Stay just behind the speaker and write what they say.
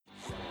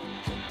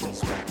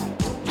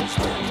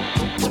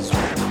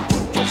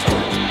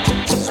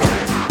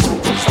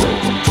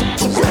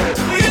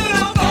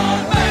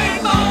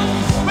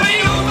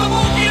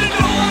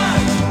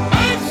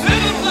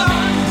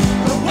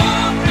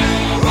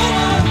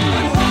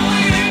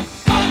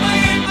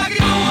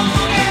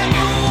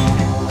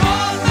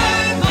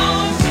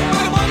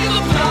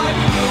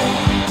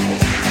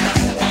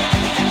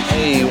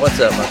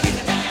up, Monkey?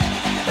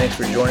 Thanks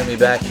for joining me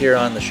back here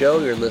on the show.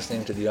 You're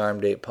listening to the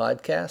Armed Ape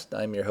Podcast.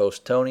 I'm your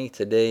host, Tony.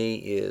 Today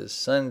is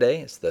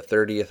Sunday. It's the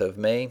 30th of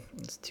May.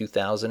 It's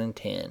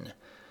 2010.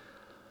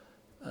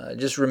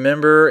 Just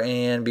remember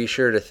and be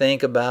sure to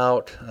think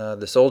about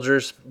the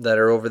soldiers that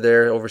are over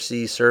there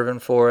overseas serving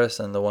for us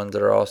and the ones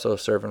that are also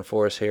serving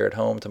for us here at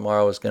home.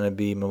 Tomorrow is going to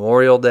be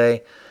Memorial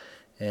Day.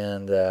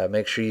 And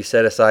make sure you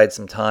set aside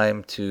some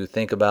time to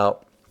think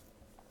about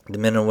the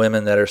men and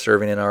women that are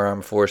serving in our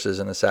armed forces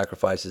and the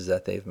sacrifices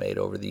that they've made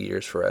over the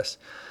years for us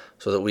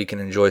so that we can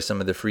enjoy some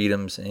of the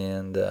freedoms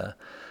and the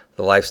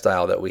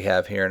lifestyle that we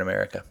have here in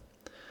America.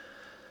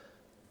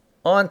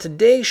 On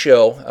today's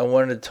show, I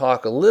wanted to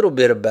talk a little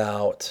bit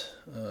about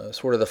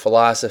sort of the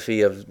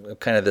philosophy of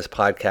kind of this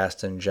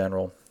podcast in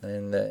general.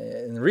 And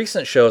in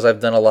recent shows,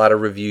 I've done a lot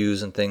of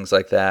reviews and things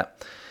like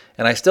that.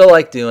 And I still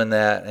like doing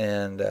that.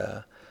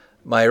 And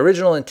my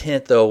original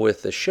intent, though,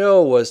 with the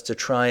show was to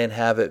try and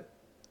have it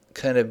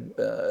kind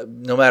of,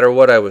 no matter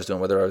what I was doing,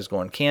 whether I was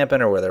going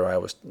camping or whether I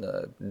was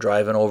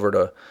driving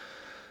over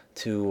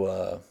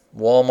to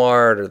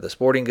Walmart or the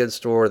sporting goods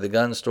store or the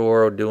gun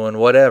store or doing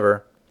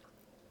whatever,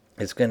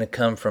 it's going to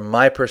come from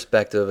my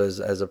perspective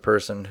as a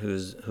person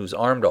who's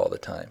armed all the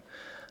time.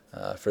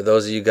 For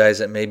those of you guys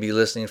that may be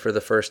listening for the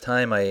first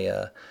time,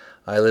 I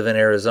live in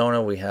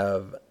Arizona. We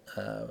have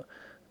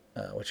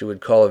what you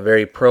would call a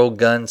very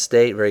pro-gun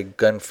state, very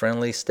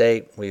gun-friendly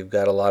state. We've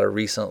got a lot of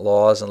recent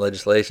laws and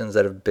legislations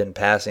that have been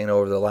passing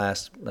over the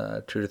last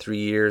 2 to 3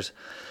 years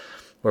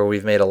where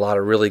we've made a lot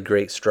of really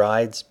great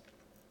strides.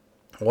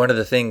 One of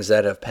the things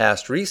that have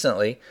passed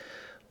recently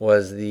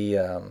was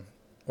the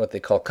what they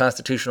call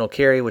constitutional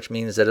carry, which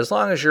means that as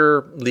long as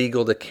you're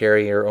legal to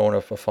carry or own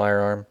a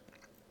firearm,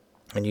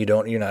 and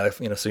you're not,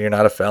 so you're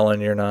not a felon,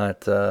 you're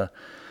not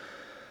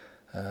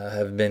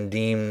have been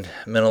deemed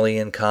mentally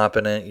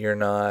incompetent, you're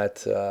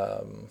not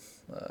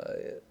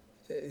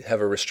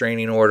have a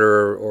restraining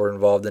order or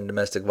involved in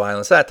domestic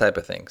violence, that type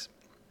of things.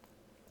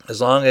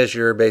 As long as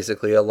you're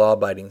basically a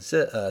law-abiding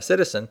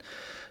citizen,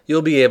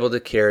 you'll be able to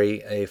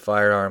carry a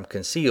firearm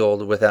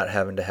concealed without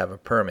having to have a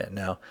permit.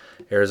 Now,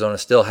 Arizona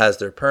still has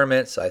their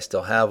permits. I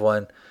still have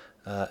one.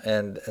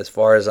 And as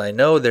far as I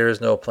know, there is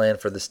no plan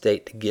for the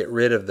state to get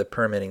rid of the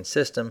permitting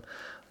system.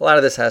 A lot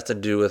of this has to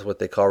do with what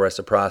they call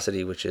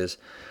reciprocity, which is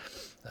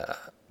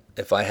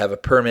if I have a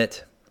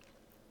permit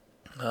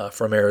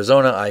from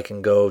Arizona, I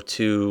can go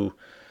to,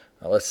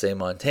 let's say,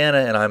 Montana,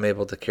 and I'm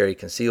able to carry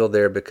concealed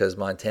there because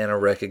Montana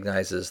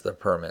recognizes the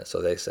permit.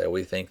 So they say,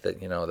 we think that,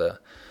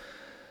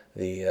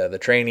 the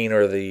training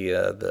or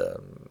the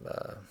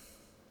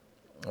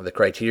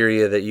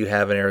criteria that you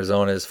have in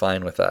Arizona is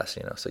fine with us,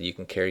 so you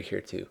can carry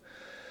here too.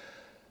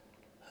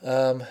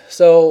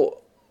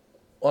 So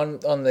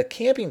on the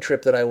camping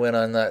trip that I went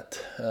on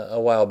a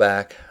while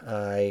back,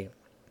 I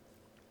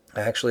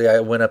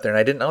went up there, and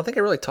I don't think I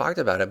really talked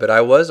about it, but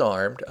I was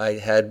armed. I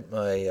had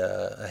my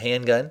a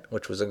handgun,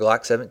 which was a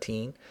Glock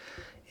 17,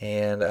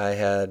 and I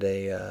had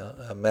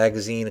a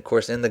magazine, of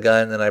course, in the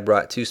gun, and I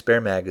brought 2 spare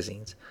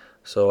magazines.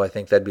 So I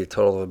think that'd be a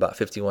total of about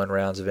 51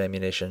 rounds of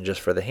ammunition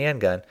just for the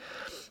handgun.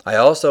 I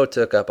also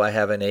I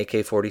have an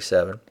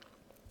AK-47.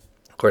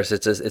 Of course,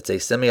 it's a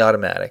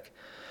semi-automatic.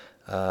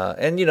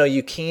 And,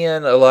 you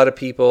can, a lot of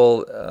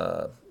people,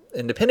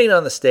 and depending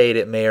on the state,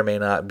 it may or may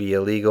not be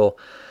illegal.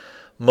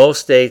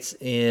 Most states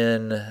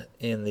in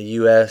the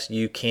U.S.,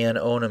 you can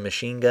own a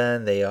machine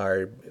gun. They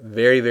are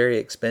very, very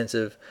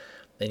expensive.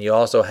 And you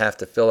also have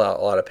to fill out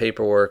a lot of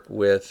paperwork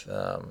with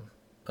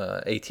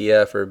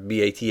ATF or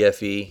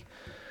BATFE.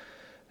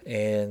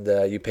 And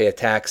you pay a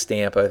tax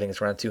stamp. I think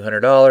it's around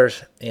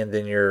 $200, and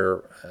then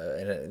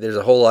there's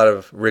a whole lot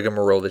of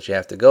rigmarole that you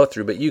have to go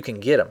through, but you can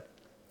get them.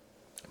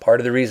 Part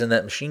of the reason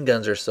that machine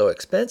guns are so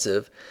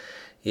expensive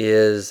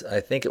is,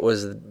 I think it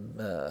was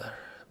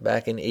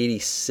back in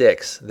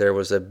 '86, there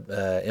was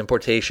a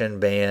importation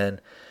ban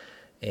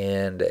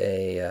and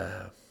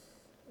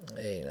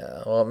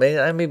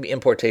maybe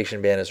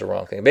importation ban is the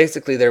wrong thing.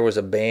 Basically, there was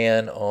a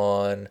ban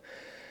on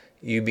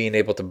you being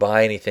able to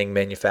buy anything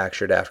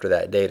manufactured after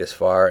that date as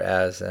far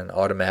as an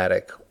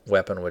automatic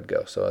weapon would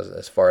go, so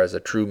as far as a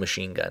true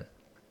machine gun.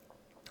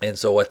 And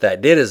so what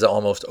that did is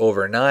almost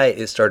overnight,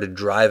 it started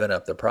driving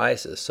up the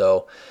prices.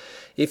 So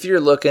if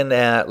you're looking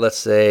at, let's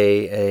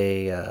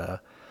say, a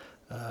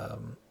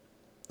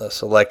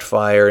Select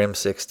Fire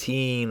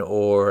M16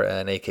 or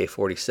an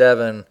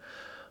AK-47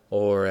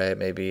 or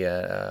maybe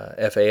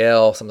a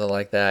FAL, something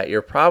like that,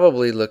 you're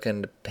probably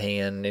looking to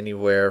paying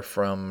anywhere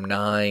from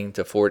 $9,000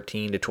 to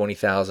 $14,000 to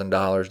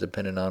 $20,000,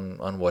 depending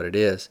on what it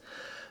is.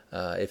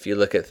 If you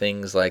look at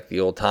things like the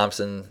old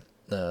Thompson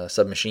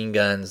submachine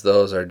guns,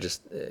 those are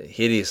just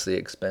hideously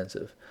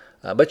expensive.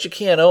 But you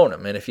can own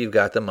them, and if you've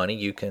got the money,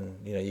 you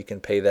can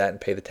pay that and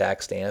pay the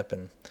tax stamp,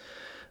 and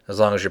as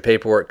long as your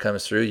paperwork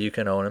comes through, you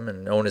can own them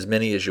and own as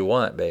many as you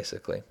want,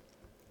 basically.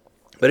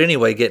 But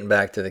anyway, getting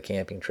back to the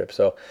camping trip.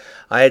 So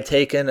I had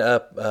taken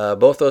up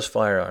both those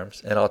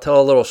firearms, and I'll tell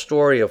a little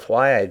story of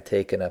why I had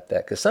taken up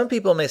that. Because some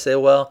people may say,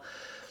 well,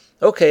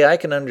 okay, I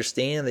can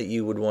understand that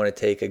you would want to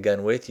take a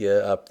gun with you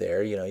up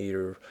there.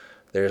 You're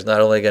there's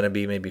not only going to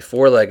be maybe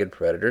four-legged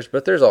predators,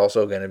 but there's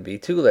also going to be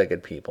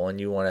two-legged people, and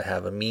you want to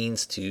have a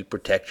means to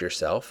protect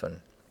yourself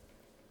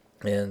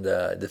and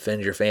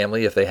defend your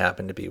family if they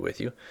happen to be with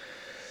you.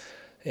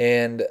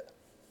 And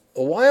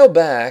a while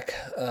back,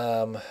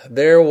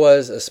 there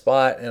was a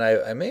spot, and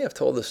I may have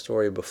told this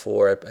story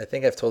before. I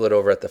think I've told it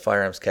over at the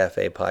Firearms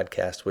Cafe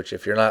podcast, which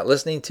if you're not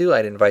listening to,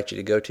 I'd invite you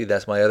to go to.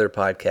 That's my other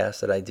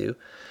podcast that I do.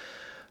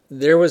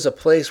 There was a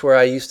place where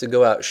I used to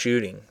go out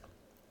shooting.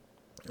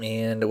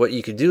 And what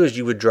you could do is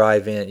you would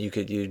drive in.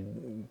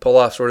 You'd pull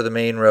off sort of the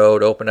main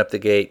road, open up the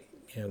gate,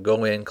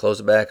 go in, close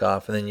it back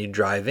off, and then you'd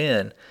drive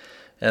in.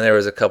 And there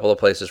was a couple of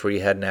places where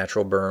you had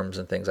natural berms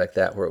and things like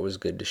that where it was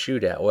good to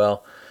shoot at.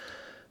 Well,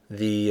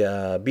 the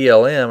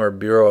BLM, or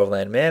Bureau of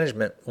Land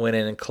Management, went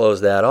in and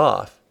closed that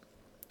off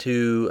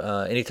to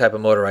any type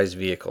of motorized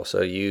vehicle.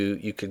 So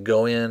you could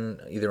go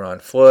in either on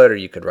foot, or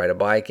you could ride a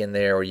bike in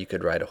there, or you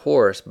could ride a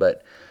horse,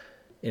 but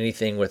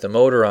anything with a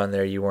motor on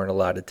there you weren't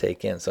allowed to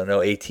take in. So no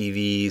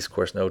ATVs, of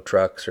course, no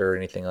trucks or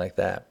anything like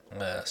that.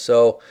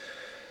 So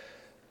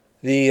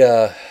the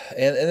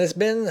and it's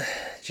been,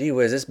 gee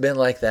whiz, it's been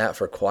like that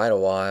for quite a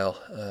while,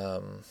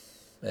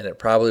 and it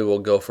probably will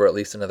go for at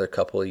least another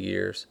couple of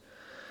years.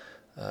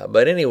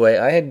 But anyway,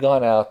 I had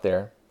gone out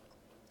there,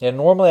 and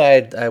normally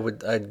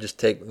I'd just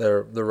take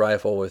the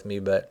rifle with me,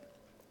 but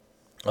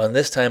on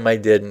this time I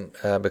didn't,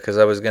 because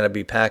I was going to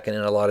be packing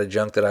in a lot of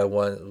junk that I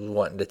was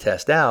wanting to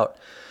test out.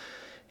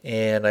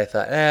 And I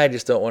thought, I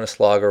just don't want to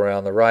slog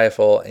around the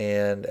rifle.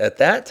 And at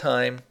that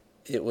time,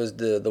 it was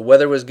the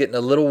weather was getting a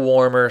little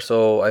warmer,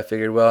 so I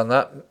figured, well,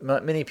 not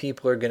many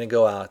people are going to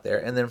go out there.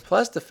 And then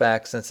plus the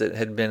fact, since it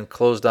had been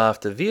closed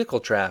off to vehicle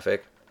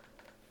traffic,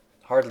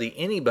 hardly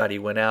anybody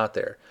went out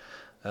there,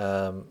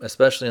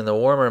 especially in the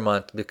warmer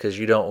month, because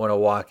you don't want to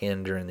walk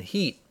in during the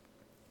heat.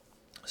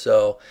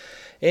 So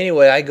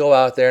anyway, I go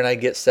out there and I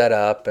get set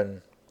up,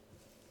 and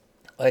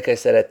like I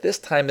said, at this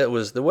time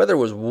the weather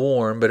was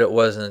warm, but it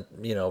wasn't,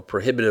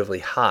 prohibitively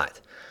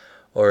hot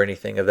or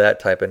anything of that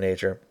type of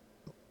nature.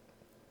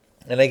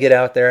 And I get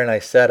out there and I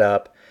set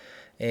up,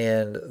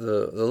 and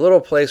the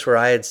little place where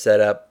I had set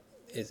up,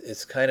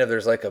 it's kind of,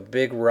 there's like a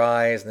big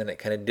rise, and then it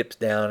kind of dips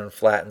down and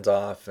flattens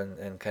off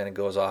and kind of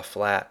goes off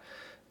flat.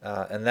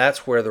 And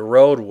that's where the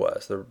road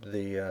was.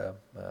 The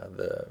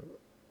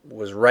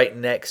was right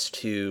next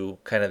to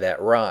kind of that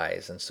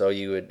rise, and so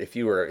you would, if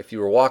you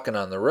were walking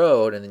on the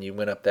road and then you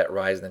went up that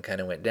rise and then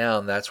kind of went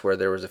down, that's where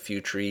there was a few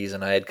trees,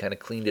 and I had kind of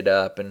cleaned it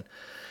up and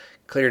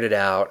cleared it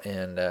out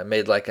and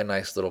made like a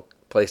nice little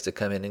place to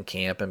come in and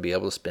camp and be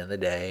able to spend the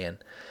day.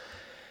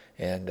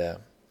 And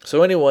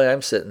so anyway,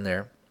 I'm sitting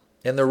there,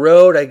 and the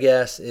road, I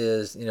guess,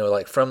 is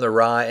like from the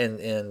rise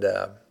and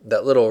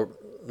that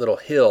little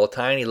hill,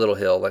 tiny little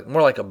hill, like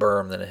more like a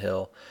berm than a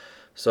hill.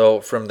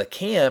 So from the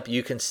camp,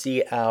 you can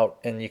see out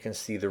and you can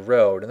see the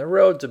road. And the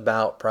road's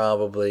about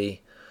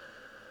probably,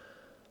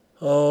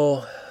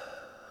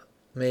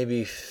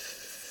 maybe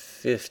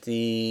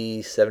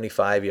 50,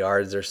 75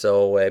 yards or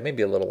so away,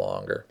 maybe a little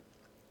longer.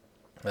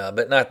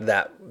 But not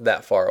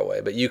that far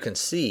away. But you can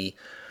see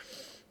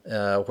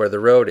where the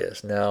road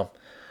is. Now,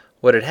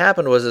 what had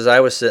happened was, as I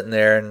was sitting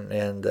there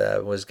and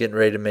was getting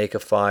ready to make a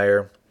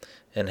fire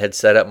and had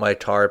set up my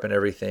tarp and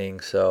everything,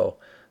 so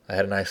I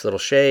had a nice little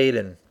shade,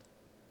 and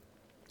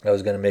I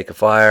was going to make a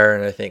fire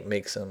and I think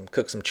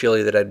cook some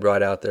chili that I'd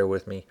brought out there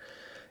with me.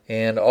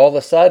 And all of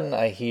a sudden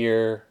I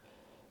hear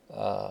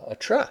a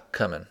truck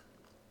coming.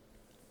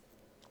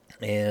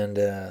 And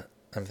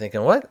I'm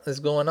thinking, what is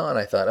going on?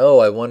 I thought,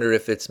 I wonder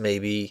if it's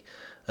maybe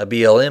a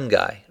BLM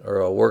guy or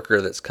a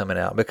worker that's coming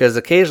out. Because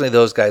occasionally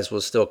those guys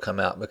will still come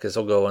out, because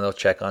they'll go and they'll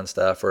check on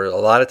stuff. Or a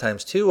lot of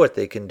times too, what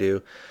they can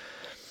do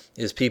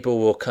is people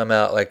will come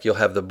out, like you'll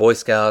have the Boy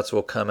Scouts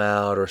will come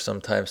out, or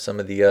sometimes some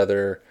of the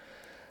other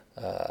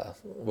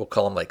we'll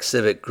call them like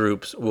civic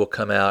groups will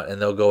come out, and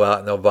they'll go out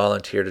and they'll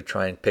volunteer to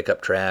try and pick up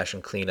trash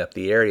and clean up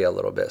the area a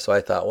little bit. So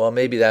I thought, well,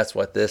 maybe that's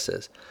what this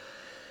is.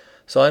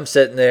 So I'm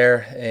sitting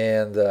there,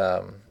 and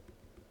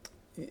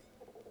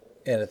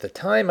at the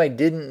time I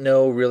didn't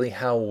know really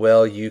how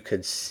well you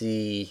could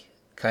see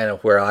kind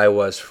of where I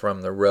was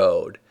from the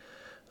road.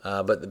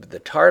 But the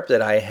tarp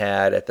that I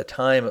had at the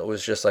time, it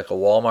was just like a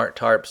Walmart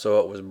tarp, so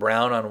it was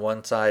brown on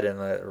one side and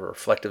a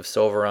reflective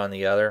silver on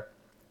the other.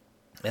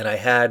 And I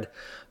had,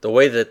 the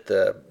way that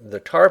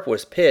the tarp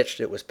was pitched,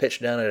 it was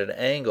pitched down at an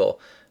angle,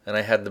 and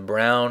I had the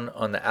brown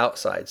on the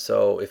outside.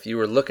 So if you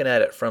were looking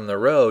at it from the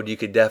road, you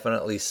could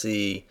definitely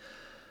see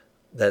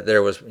that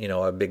there was,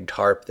 a big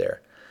tarp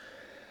there.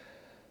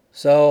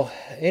 So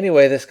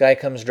anyway, this guy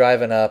comes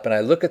driving up, and I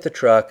look at the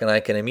truck, and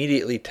I can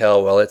immediately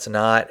tell, well, it's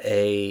not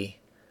a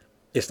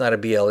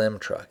BLM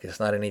truck. It's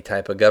not any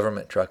type of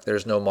government truck.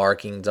 There's no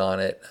markings on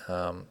it,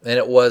 and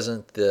it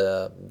wasn't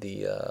the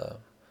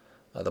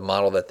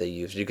model that they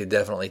used. You could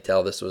definitely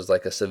tell this was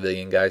like a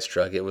civilian guy's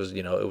truck. It was,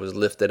 it was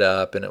lifted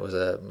up, and it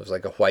was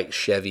like a white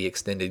Chevy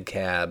extended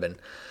cab. And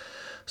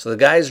so the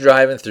guy's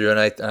driving through,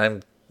 and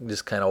I'm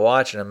just kind of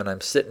watching him, and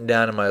I'm sitting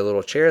down in my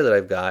little chair that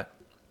I've got.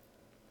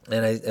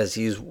 And as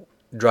he's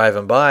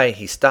driving by,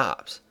 he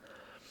stops.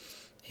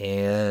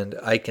 And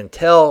I can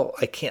tell,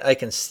 I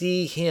can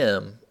see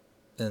him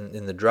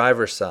in the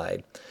driver's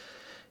side,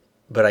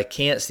 but I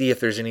can't see if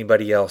there's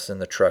anybody else in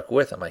the truck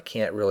with him. I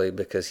can't really,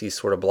 because he's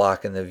sort of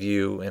blocking the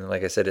view, and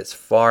like I said, it's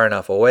far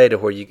enough away to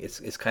where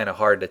it's kind of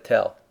hard to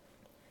tell.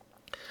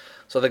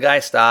 So the guy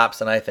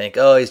stops, and I think,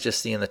 oh, he's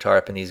just seeing the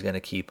tarp and he's going to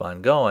keep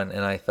on going.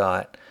 And I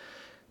thought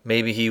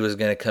maybe he was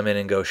going to come in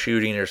and go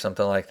shooting or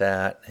something like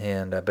that.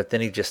 And but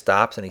then he just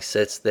stops and he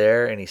sits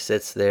there and he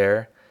sits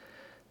there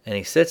and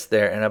he sits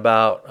there, and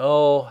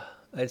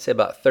I'd say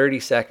about 30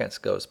 seconds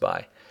goes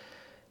by.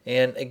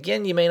 And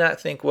again, you may not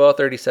think, well,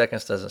 30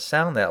 seconds doesn't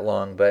sound that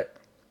long, but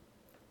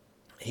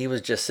he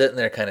was just sitting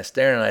there kind of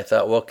staring, and I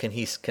thought, well, can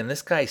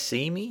this guy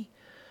see me?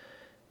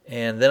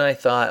 And then I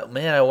thought,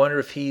 man, I wonder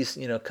if he's,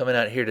 coming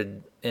out here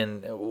to,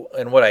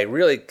 and what I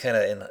really kind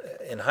of,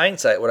 in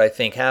hindsight, what I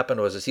think happened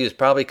was he was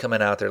probably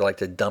coming out there like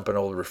to dump an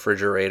old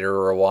refrigerator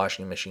or a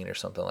washing machine or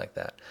something like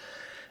that.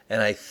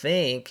 And I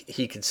think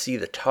he could see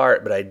the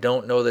tarp, but I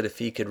don't know that if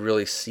he could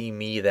really see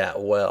me that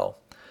well.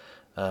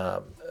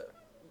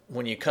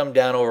 When you come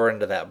down over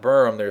into that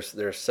berm,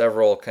 there's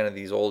several kind of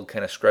these old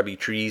kind of scrubby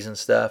trees and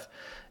stuff,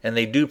 and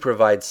they do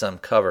provide some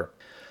cover.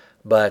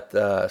 But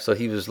so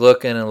he was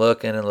looking and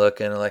looking and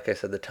looking, and like I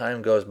said, the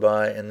time goes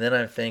by, and then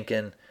I'm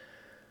thinking,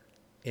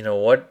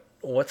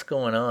 what's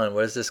going on?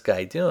 What is this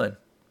guy doing?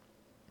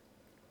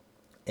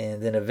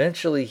 And then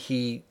eventually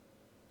he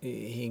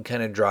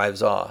kind of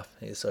drives off.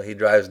 So he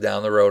drives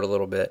down the road a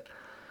little bit.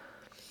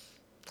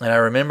 And I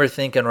remember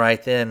thinking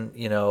right then,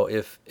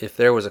 if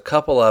there was a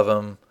couple of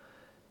them,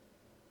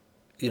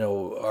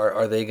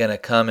 are they going to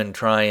come and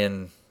try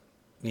and,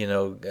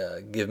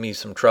 give me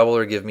some trouble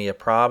or give me a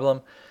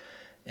problem?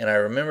 And I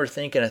remember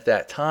thinking at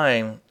that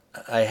time,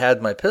 I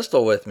had my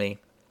pistol with me,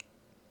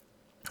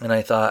 and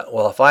I thought,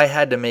 well, if I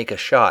had to make a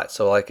shot,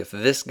 so like if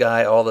this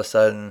guy all of a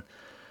sudden,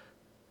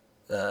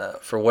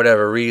 for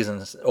whatever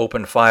reasons,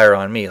 opened fire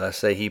on me, let's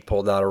say he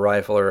pulled out a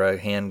rifle or a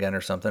handgun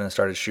or something and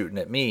started shooting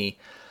at me,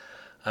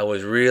 I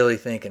was really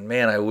thinking,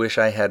 man, I wish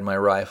I had my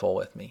rifle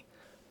with me.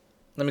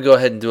 Let me go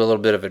ahead and do a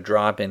little bit of a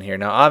drop in here.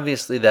 Now,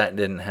 obviously that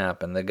didn't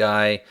happen. The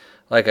guy,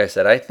 like I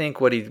said, I think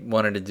what he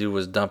wanted to do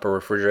was dump a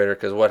refrigerator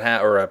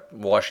or a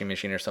washing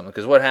machine or something.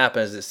 Because what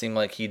happened is it seemed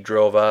like he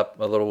drove up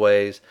a little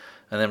ways,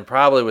 and then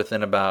probably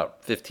within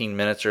about 15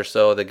 minutes or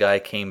so, the guy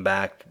came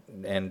back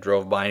and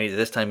drove by. And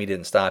this time he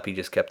didn't stop; he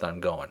just kept on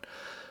going.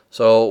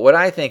 So what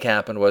I think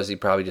happened was he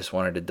probably just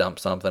wanted to dump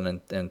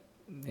something, and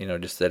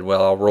just said,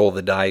 "Well, I'll roll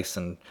the dice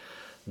and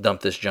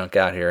dump this junk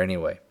out here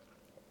anyway."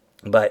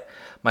 But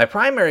my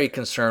primary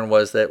concern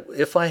was that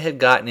if I had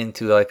gotten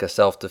into like a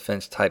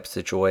self-defense type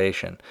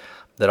situation,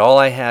 that all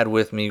I had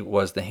with me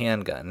was the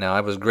handgun. Now,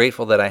 I was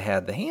grateful that I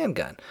had the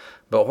handgun,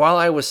 but while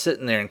I was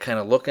sitting there and kind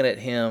of looking at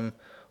him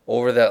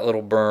over that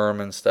little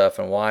berm and stuff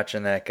and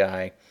watching that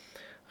guy,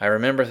 I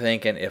remember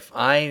thinking, if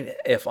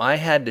I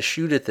had to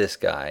shoot at this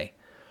guy,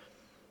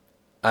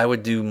 I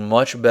would do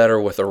much better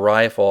with a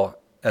rifle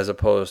as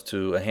opposed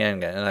to a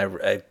handgun.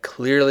 And I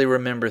clearly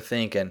remember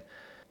thinking,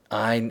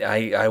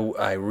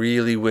 I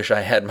really wish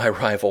I had my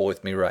rifle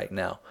with me right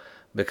now,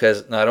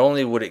 because not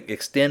only would it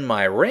extend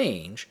my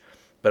range,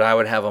 but I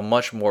would have a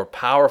much more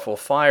powerful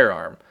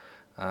firearm,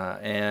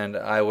 and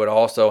I would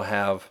also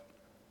have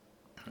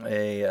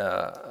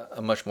a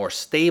much more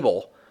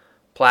stable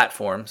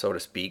platform, so to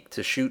speak,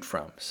 to shoot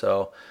from.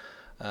 So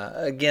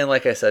again,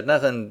 like I said,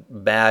 nothing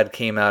bad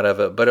came out of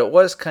it, but it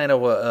was kind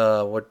of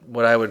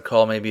what I would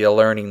call maybe a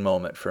learning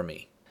moment for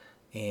me.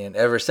 And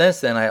ever since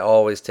then, I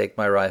always take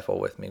my rifle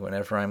with me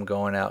whenever I'm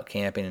going out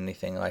camping,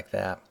 anything like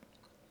that.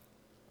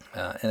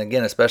 And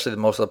again, especially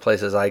most of the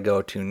places I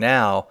go to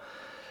now,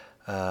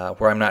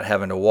 where I'm not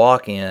having to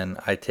walk in,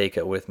 I take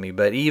it with me.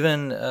 But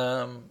even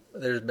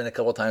there's been a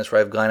couple times where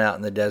I've gone out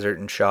in the desert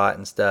and shot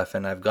and stuff,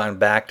 and I've gone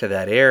back to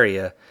that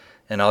area,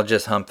 and I'll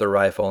just hump the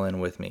rifle in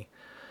with me.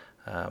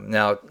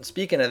 Now,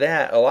 speaking of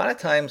that, a lot of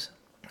times,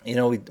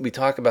 we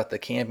talk about the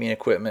camping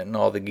equipment and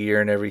all the gear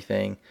and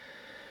everything,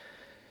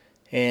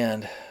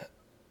 and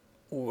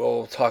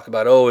we'll talk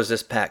about, is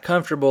this pack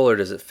comfortable, or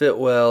does it fit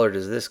well, or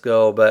does this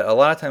go? But a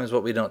lot of times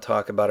what we don't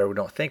talk about or we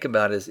don't think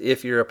about is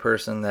if you're a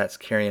person that's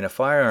carrying a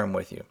firearm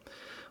with you.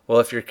 Well,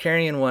 if you're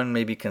carrying one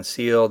maybe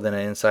concealed in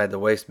an inside the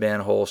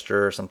waistband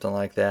holster or something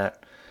like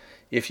that,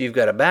 if you've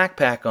got a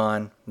backpack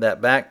on,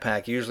 that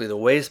backpack, usually the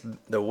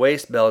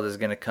waist belt is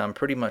going to come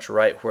pretty much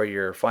right where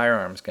your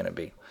firearm's going to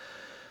be.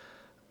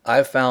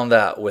 I've found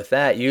that with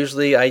that,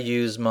 usually I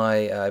use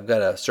I've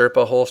got a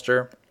Serpa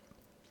holster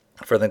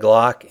for the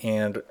Glock,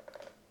 and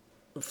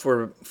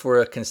for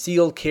a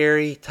concealed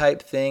carry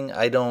type thing,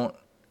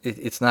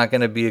 it's not going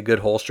to be a good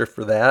holster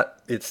for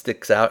that. It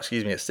sticks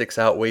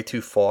out way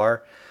too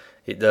far.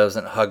 It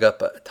doesn't hug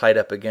up tight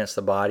up against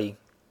the body.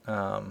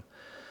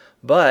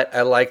 But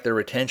I like the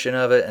retention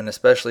of it, and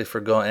especially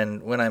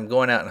and when I'm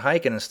going out and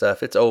hiking and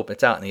stuff, it's open,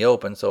 it's out in the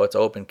open, so it's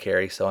open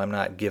carry, so I'm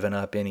not giving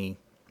up any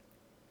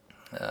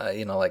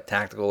like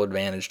tactical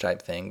advantage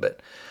type thing. But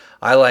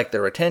I like the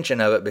retention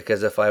of it,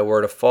 because if I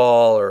were to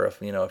fall, or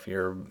if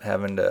you're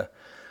having to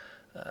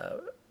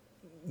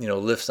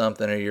lift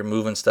something or you're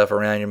moving stuff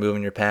around, you're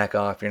moving your pack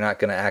off, you're not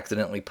going to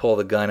accidentally pull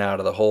the gun out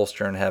of the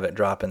holster and have it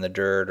drop in the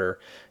dirt or,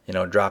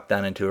 drop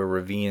down into a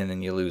ravine and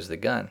then you lose the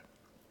gun.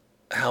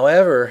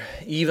 However,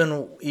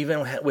 even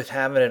with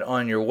having it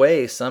on your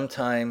waist,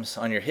 sometimes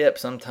on your hip,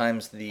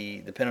 sometimes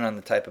depending on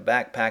the type of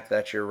backpack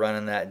that you're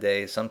running that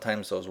day,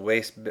 sometimes the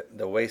waist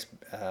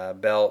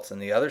belts and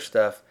the other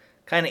stuff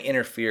kind of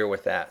interfere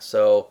with that.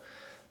 So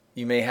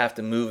you may have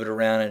to move it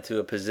around into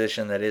a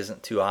position that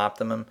isn't too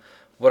optimum.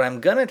 What I'm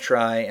going to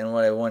try and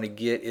what I want to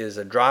get is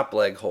a drop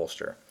leg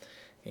holster.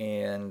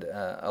 And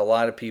a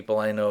lot of people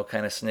I know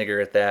kind of snigger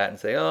at that and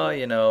say, oh,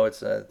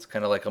 it's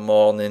kind of like a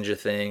mall ninja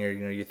thing, or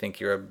you think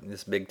you're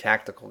this big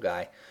tactical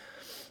guy.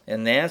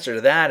 And the answer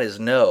to that is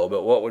no.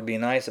 But what would be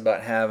nice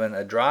about having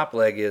a drop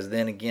leg is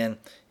then again,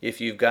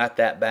 if you've got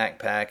that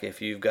backpack,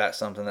 if you've got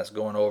something that's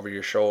going over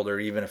your shoulder,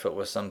 even if it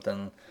was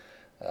something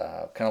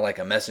kind of like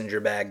a messenger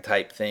bag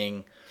type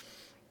thing,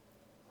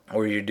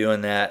 or you're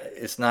doing that,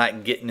 it's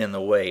not getting in the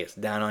way. It's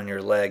down on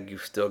your leg.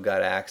 You've still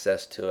got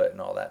access to it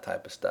and all that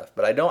type of stuff.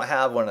 But I don't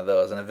have one of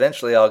those, and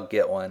eventually I'll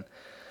get one.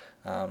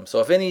 So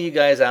if any of you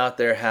guys out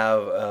there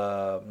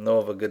know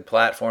of a good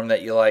platform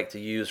that you like to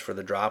use for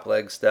the drop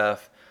leg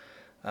stuff,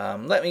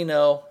 let me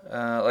know.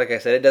 Like I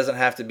said, it doesn't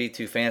have to be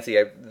too fancy.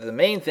 The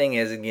main thing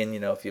is, again,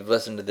 if you've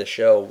listened to the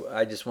show,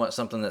 I just want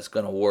something that's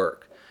going to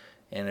work.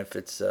 And if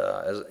it's,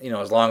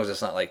 as long as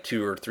it's not like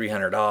 $200 or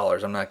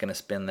 $300, I'm not going to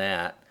spend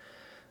that.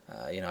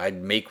 I'd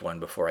make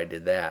one before I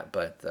did that.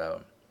 But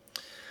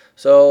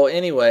so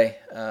anyway,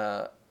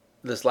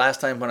 this last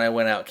time when I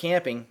went out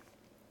camping,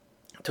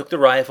 I took the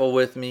rifle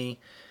with me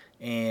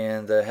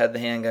and had the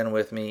handgun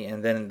with me.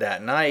 And then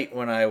that night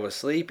when I was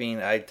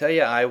sleeping, I tell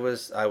you, I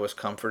was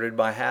comforted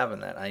by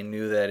having that. I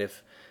knew that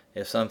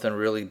if something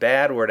really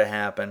bad were to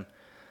happen,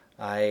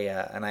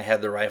 and I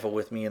had the rifle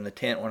with me in the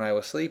tent when I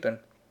was sleeping,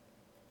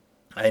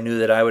 I knew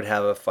that I would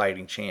have a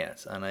fighting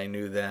chance, and I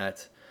knew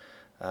that.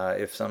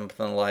 If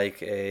something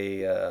like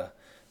a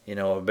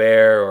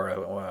bear or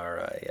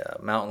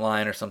a mountain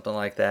lion or something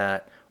like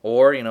that,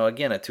 or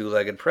again a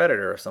two-legged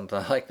predator or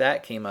something like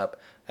that came up,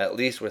 at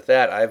least with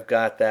that I've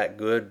got that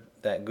good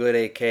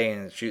AK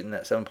and shooting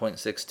that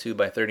 7.62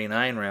 by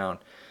 39 round.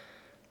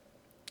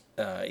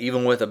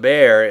 Even with a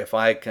bear, if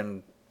I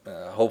can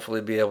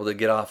hopefully be able to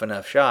get off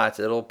enough shots,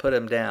 it'll put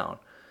him down.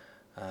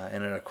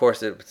 And then, of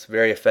course, it's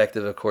very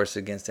effective, of course,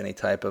 against any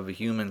type of a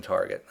human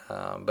target.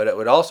 But it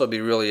would also be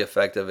really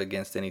effective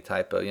against any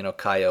type of,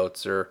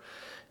 coyotes or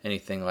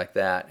anything like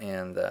that.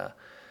 And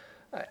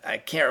I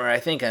can't remember. I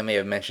think I may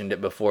have mentioned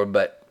it before,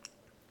 but,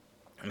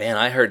 man,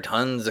 I heard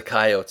tons of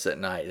coyotes at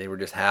night. They were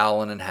just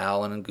howling and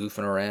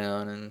goofing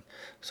around. And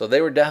so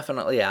they were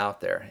definitely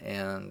out there.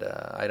 And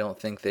I don't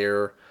think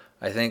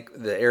I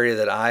think the area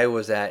that I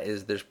was at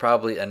there's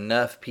probably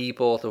enough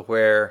people to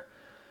where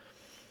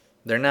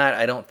they're not,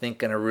 I don't think,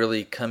 going to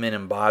really come in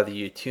and bother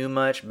you too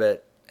much.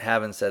 But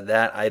having said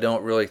that, I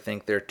don't really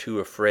think they're too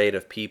afraid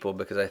of people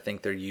because I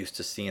think they're used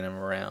to seeing them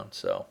around.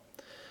 So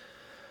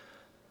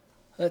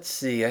let's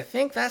see. I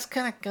think that's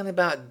kind of going to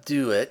about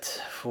do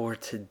it for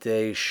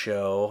today's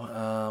show.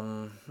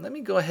 Let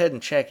me go ahead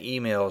and check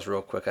emails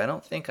real quick. I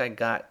don't think I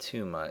got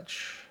too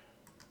much.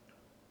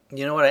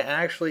 You know what? I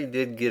actually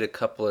did get a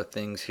couple of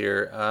things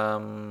here.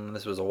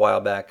 This was a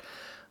while back.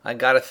 I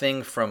got a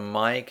thing from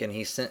Mike, and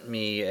he sent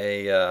me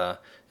it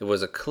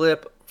was a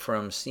clip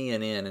from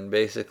CNN, and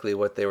basically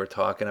what they were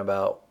talking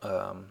about,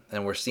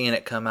 and we're seeing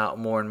it come out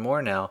more and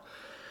more now,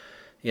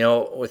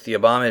 with the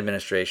Obama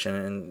administration,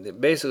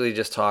 and basically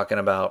just talking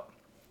about,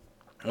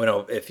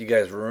 if you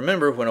guys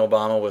remember when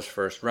Obama was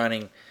first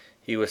running,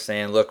 he was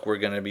saying, look, we're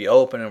going to be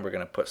open, and we're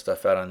going to put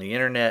stuff out on the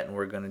internet, and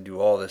we're going to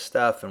do all this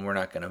stuff, and we're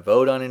not going to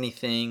vote on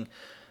anything.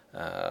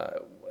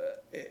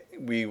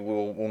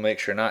 We'll make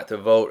sure not to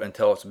vote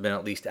until it's been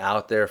at least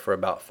out there for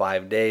about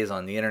 5 days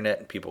on the internet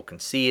and people can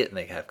see it and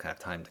they have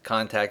time to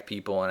contact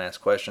people and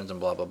ask questions and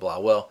blah, blah, blah.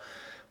 Well,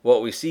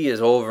 what we see is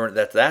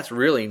that's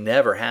really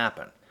never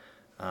happened.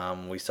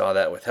 We saw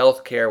that with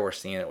healthcare. We're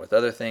seeing it with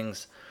other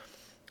things.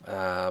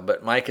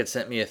 But Mike had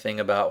sent me a thing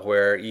about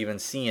where even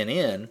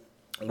CNN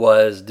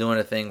was doing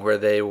a thing where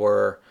they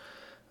were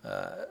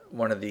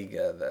one of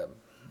the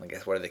I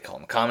guess, what do they call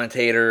them?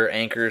 Commentator,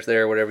 anchors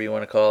there, whatever you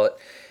want to call it.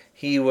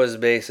 He was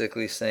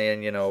basically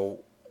saying, well,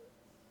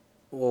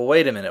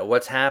 wait a minute,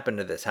 what's happened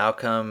to this? How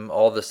come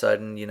all of a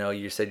sudden,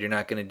 you said you're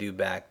not going to do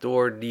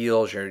backdoor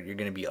deals, you're going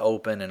to be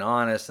open and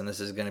honest, and this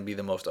is going to be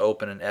the most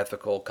open and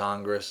ethical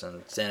Congress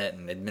and Senate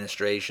and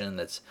administration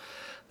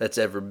that's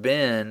ever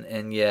been,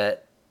 and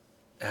yet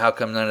how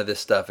come none of this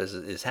stuff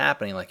is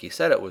happening like he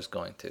said it was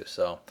going to?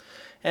 So,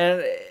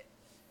 and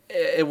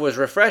it was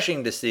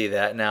refreshing to see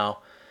that. Now,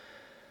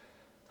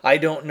 I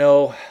don't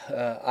know.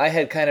 I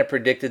had kind of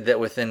predicted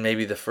that within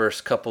maybe the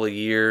first couple of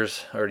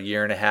years or a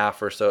year and a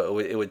half or so,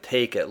 it would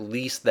take at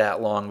least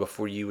that long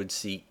before you would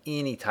see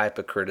any type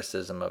of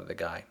criticism of the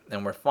guy.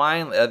 And we're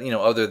finally,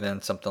 other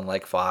than something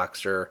like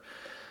Fox or,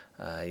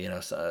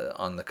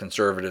 on the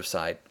conservative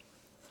side.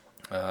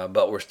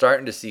 But we're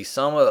starting to see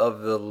some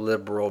of the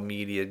liberal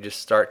media just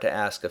start to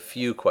ask a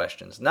few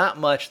questions. Not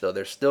much, though.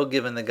 They're still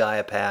giving the guy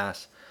a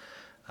pass.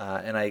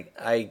 And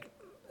I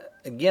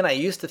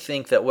used to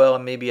think that, well,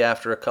 maybe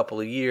after a couple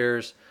of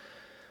years,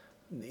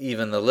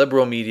 even the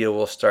liberal media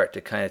will start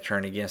to kind of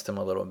turn against him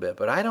a little bit.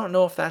 But I don't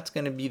know if that's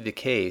going to be the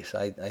case.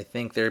 I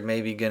think they're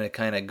maybe going to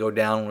kind of go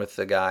down with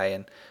the guy.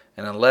 And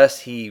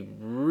unless he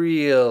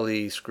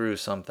really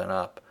screws something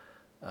up,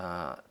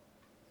 or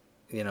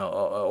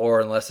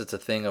unless it's a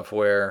thing of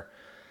where,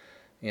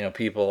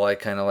 people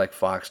like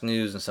Fox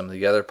News and some of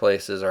the other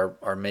places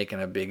are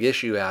making a big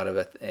issue out of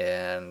it,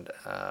 and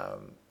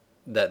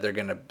that they're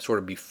going to sort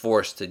of be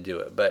forced to do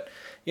it. But,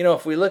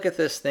 if we look at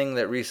this thing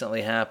that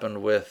recently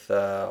happened with,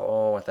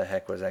 what the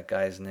heck was that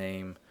guy's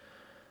name?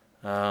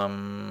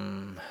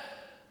 Sestak,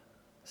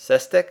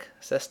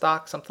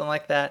 something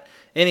like that.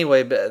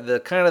 Anyway,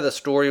 the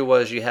story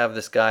was you have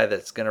this guy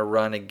that's going to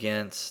run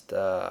against,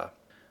 I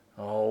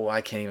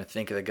can't even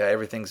think of the guy.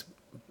 Everything's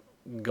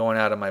going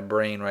out of my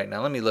brain right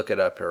now. Let me look it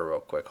up here real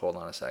quick. Hold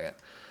on a second.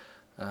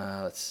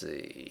 Let's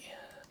see.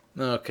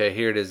 Okay,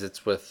 here it is.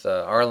 It's with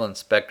Arlen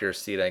Specter's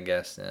seat, I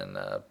guess, in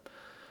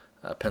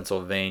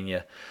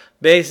Pennsylvania.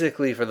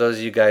 Basically, for those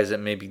of you guys that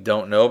maybe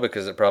don't know,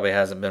 because it probably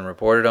hasn't been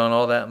reported on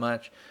all that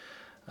much,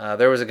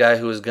 there was a guy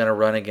who was going to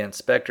run against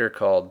Specter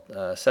called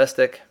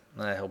Sestak.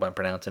 I hope I'm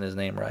pronouncing his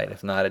name right.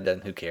 If not, it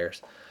doesn't. Who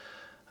cares?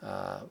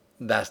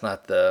 That's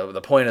not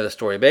the point of the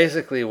story.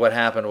 Basically, what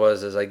happened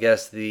was I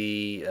guess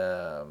the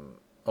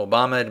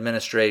Obama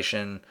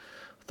administration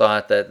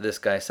thought that this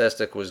guy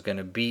Sestak was going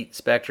to beat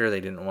Specter.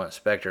 They didn't want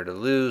Specter to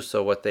lose,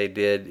 so what they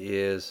did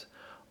is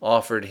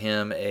offered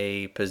him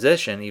a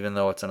position, even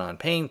though it's a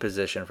non-paying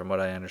position from what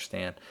I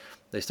understand.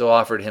 They still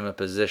offered him a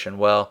position,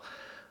 well,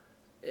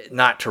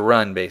 not to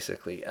run,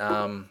 basically.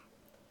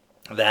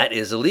 That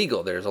is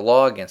illegal. There's a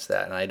law against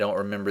that, and I don't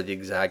remember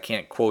I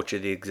can't quote you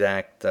the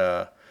exact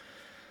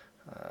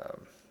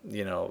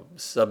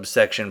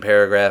subsection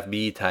paragraph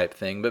B type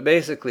thing, but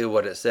basically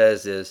what it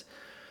says is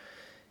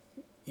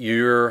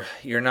you're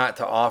not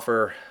to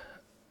offer.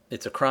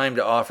 It's a crime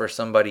to offer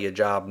somebody a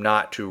job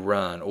not to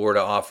run, or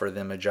to offer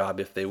them a job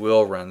if they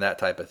will run, that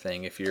type of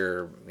thing, if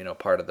you're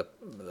part of the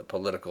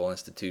political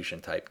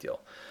institution type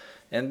deal.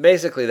 And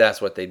basically that's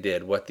what they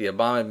did. What the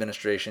Obama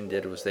administration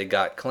did was they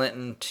got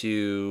Clinton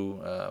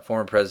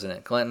former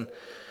President Clinton,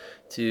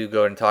 to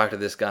go and talk to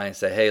this guy and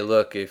say, hey,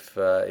 look,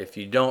 if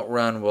you don't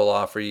run,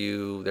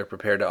 they're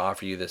prepared to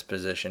offer you this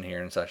position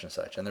here and such and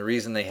such. And the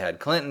reason they had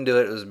Clinton do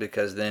it was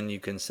because then you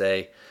can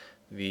say,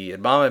 the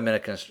Obama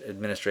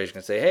administration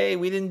can say, hey,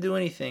 we didn't do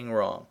anything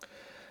wrong.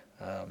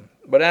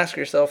 But ask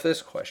yourself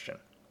this question.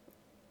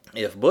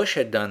 If Bush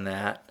had done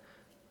that,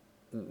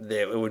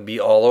 it would be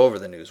all over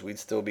the news. We'd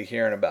still be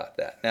hearing about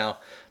that. Now,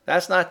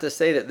 that's not to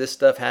say that this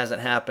stuff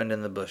hasn't happened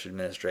in the Bush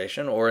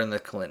administration, or in the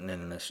Clinton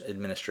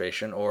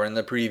administration, or in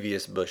the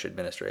previous Bush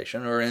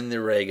administration, or in the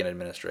Reagan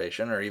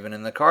administration, or even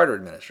in the Carter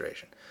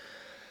administration.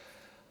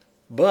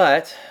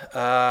 But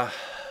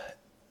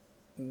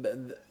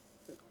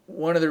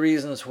one of the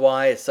reasons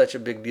why it's such a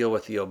big deal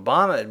with the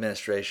Obama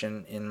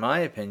administration, in my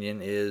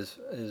opinion, is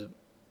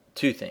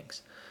two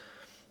things.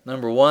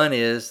 Number one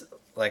is,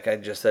 like I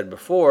just said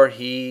before,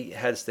 he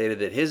had stated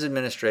that his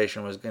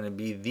administration was going to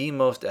be the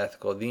most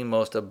ethical, the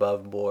most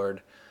above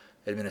board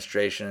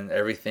administration.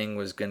 Everything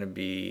was going to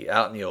be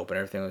out in the open.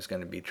 Everything was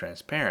going to be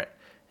transparent.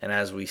 And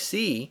as we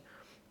see,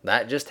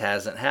 that just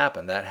hasn't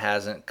happened. That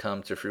hasn't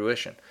come to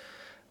fruition.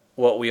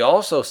 What we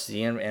also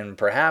see, and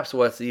perhaps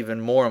what's even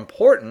more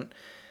important,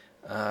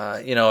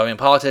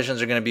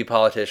 politicians are going to be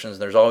politicians.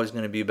 There's always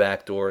going to be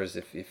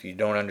backdoors. If you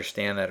don't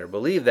understand that or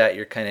believe that,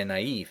 you're kind of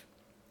naive.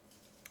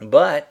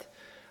 But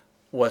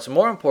what's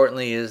more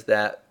importantly is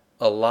that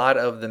a lot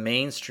of the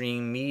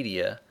mainstream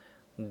media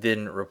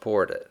didn't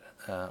report it.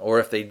 Or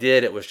if they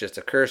did, it was just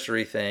a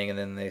cursory thing, and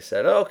then they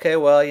said, okay,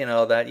 well,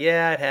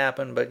 it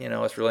happened, but,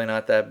 it's really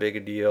not that big a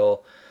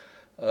deal.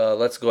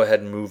 Let's go ahead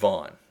and move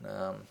on.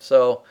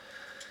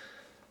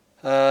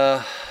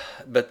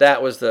 But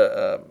that was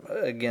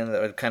again,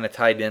 that kind of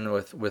tied in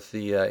with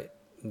the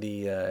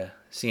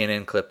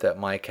CNN clip that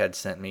Mike had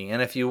sent me.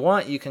 And if you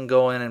want, you can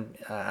go in and,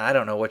 I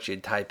don't know what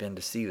you'd type in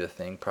to see the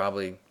thing,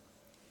 probably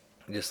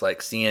just like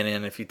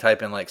CNN. If you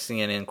type in like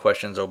CNN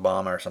questions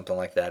Obama or something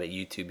like that at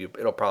YouTube,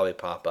 it'll probably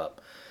pop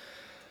up.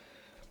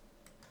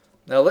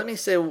 Now let me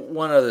say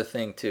one other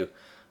thing too.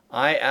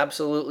 I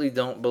absolutely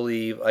don't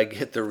believe I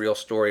get the real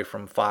story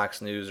from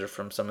Fox News or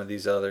from some of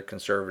these other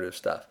conservative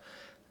stuff.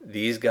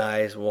 These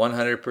guys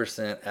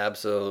 100%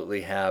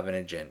 absolutely have an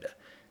agenda.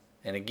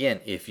 And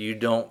again, if you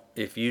don't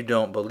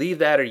believe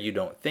that, or you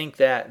don't think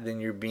that, then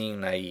you're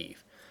being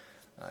naive.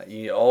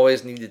 You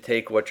always need to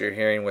take what you're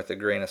hearing with a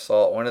grain of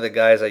salt. One of the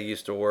guys I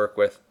used to work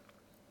with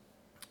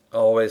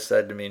always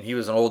said to me, and he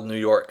was an old New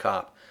York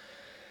cop,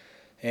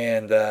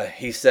 and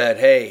he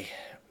said,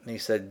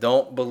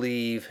 don't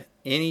believe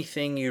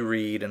anything you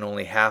read and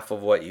only half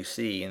of what you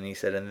see. And he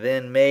said, and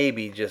then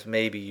maybe, just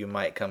maybe, you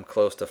might come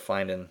close to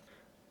finding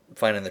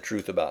the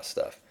truth about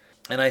stuff.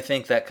 And I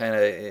think that kind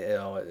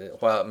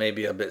of, while it may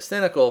be a bit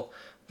cynical,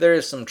 there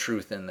is some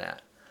truth in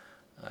that.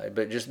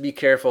 But just be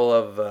careful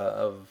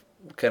of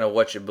kind of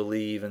what you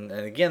believe. And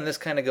again, this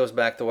kind of goes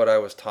back to what I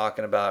was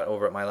talking about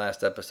over at my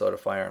last episode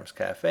of Firearms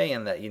Cafe,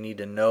 and that you need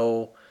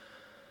to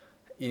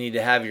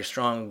have your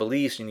strong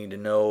beliefs. You need to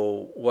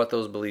know what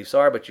those beliefs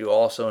are, but you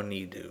also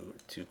need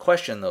to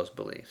question those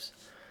beliefs.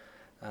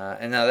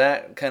 And now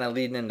that kind of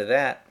leading into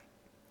that,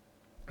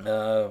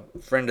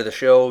 friend of the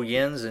show,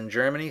 Jens in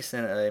Germany,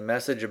 sent a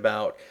message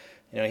about,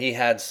 he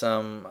had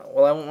some,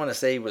 well, I won't want to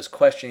say he was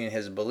questioning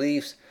his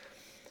beliefs.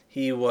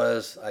 He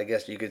was, I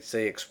guess you could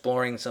say,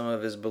 exploring some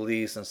of his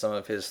beliefs and some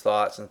of his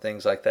thoughts and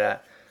things like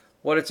that.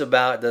 What it's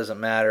about doesn't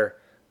matter.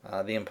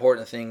 The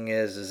important thing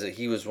is that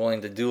he was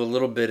willing to do a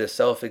little bit of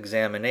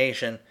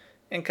self-examination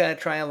and kind of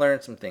try and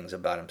learn some things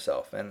about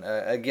himself. And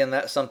again,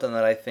 that's something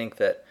that I think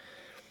that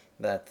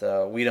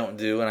we don't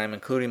do, and I'm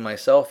including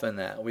myself in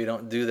that. We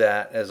don't do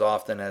that as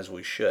often as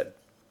we should.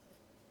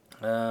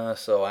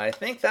 So I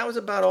think that was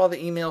about all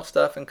the email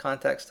stuff and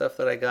contact stuff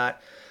that I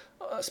got.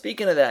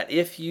 Speaking of that,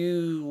 if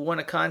you want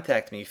to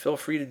contact me, feel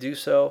free to do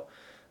so.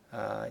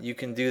 You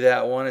can do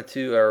that one or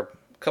two, or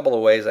a couple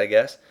of ways, I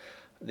guess.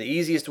 The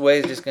easiest way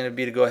is just going to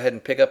be to go ahead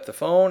and pick up the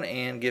phone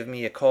and give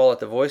me a call at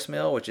the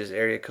voicemail, which is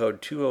area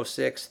code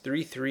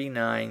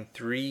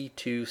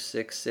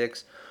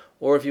 206-339-3266.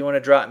 Or if you want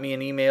to drop me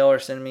an email or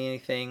send me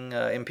anything,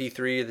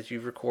 MP3 that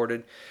you've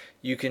recorded,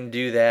 you can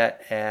do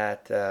that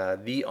at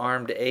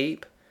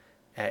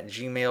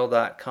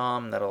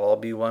thearmedape@gmail.com. That'll all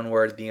be one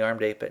word,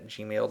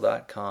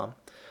 thearmedape@gmail.com.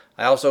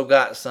 I also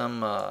got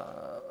some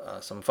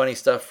funny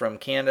stuff from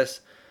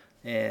Candace,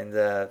 and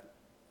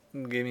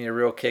gave me a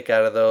real kick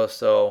out of those.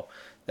 So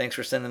thanks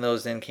for sending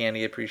those in,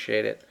 Candy.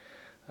 Appreciate it.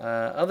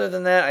 Other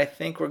than that, I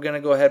think we're going to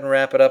go ahead and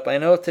wrap it up. I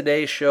know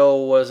today's show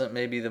wasn't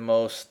maybe the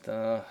most,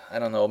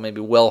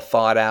 maybe well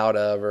thought out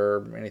of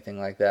or anything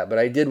like that, but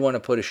I did want to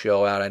put a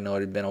show out. I know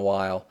it had been a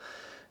while,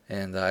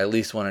 and I at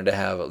least wanted to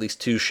have at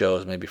least 2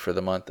 shows maybe for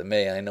the month of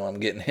May. I know I'm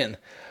getting in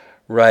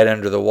right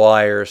under the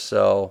wire,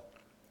 so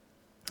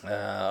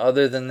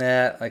other than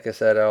that, like I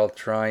said, I'll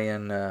try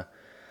and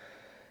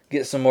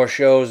get some more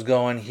shows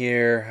going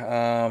here.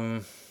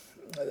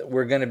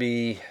 We're going to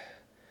be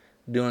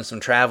doing some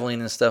traveling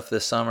and stuff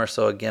this summer,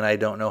 so again, I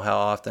don't know how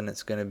often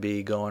it's going to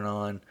be going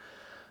on.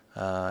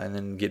 And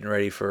then getting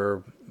ready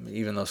for,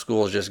 even though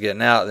school's just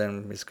getting out,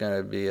 then it's going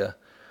to be a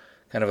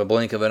kind of a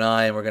blink of an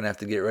eye, and we're going to have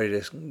to get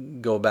ready to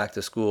go back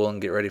to school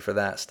and get ready for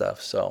that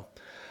stuff. So,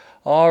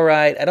 all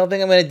right, I don't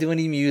think I'm going to do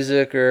any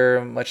music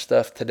or much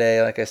stuff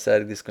today. Like I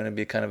said, it's going to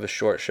be kind of a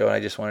short show, and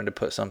I just wanted to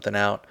put something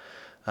out.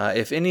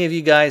 If any of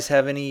you guys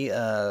have any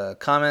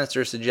comments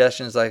or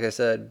suggestions, like I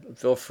said,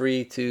 feel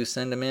free to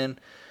send them in,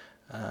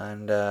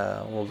 and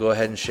we'll go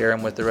ahead and share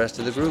them with the rest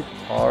of the group.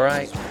 All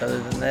right, other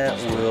than that,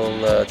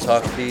 we'll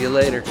talk to you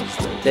later.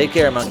 Take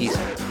care, monkeys.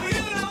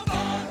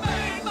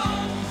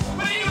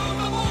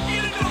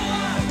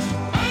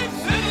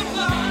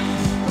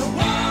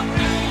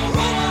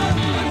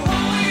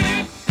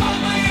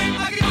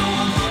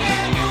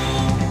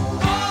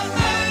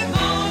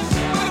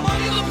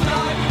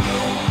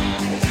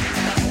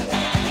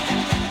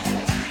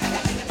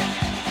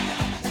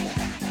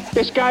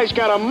 This guy's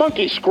got a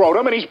monkey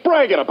scrotum and he's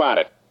bragging about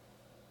it.